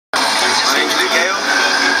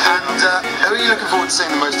And who are you looking forward to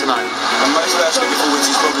seeing the most tonight? The most looking forward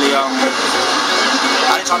to is probably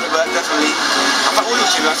Alexandra Burke, definitely. In fact, all of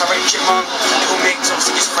them, like I rate Chipmunk, Little Mix,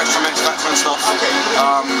 obviously just fresh from X Factor and stuff. And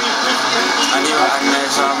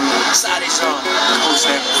there's Saturday as well, of course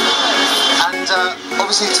there. And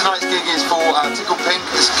obviously tonight's gig is for Tickled,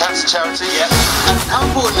 it's a cancer charity. Yeah. And how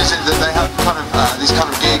important is it that they have kind of these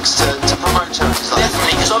kind of gigs to promote charities like that?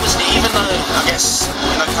 Definitely, because obviously even though I guess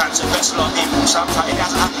cancer affects a lot of people, sometimes it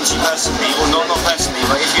hasn't happened to you personally, or not personally,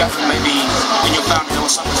 but if you happen maybe in your family or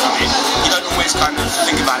something from it, you don't always kind of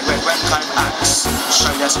think about it. When kind of acts show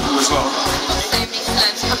their support as well. So many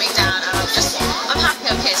celebs coming down, and I'm happy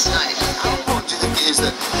I'm here tonight. How important do you think it is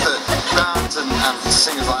that bands and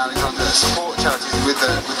singers like Alexandra support charities with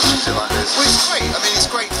the music like this? Well, it's great. I mean, it's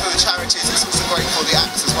great for the charities. It's also great for the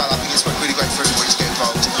acts as well. I think it's really great for everybody to get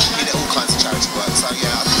involved in all kinds of charity work. So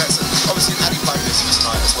yeah, I think that's obviously an added bonus for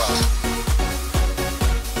tonight as well.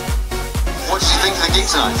 What did you think of the gig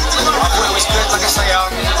tonight? I thought it was good. Like I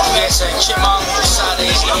say, Chipmunk,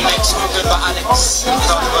 Saturdays, Little Mix, all good. But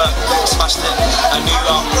Alexandra Burke smashed it. A new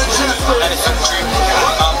elephant group.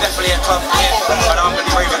 Definitely a club here, but I'm going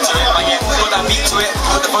to be very good to it. But yeah, put that beat to it,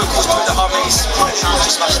 put the vocals to it, the harmonies,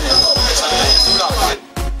 just smashed it.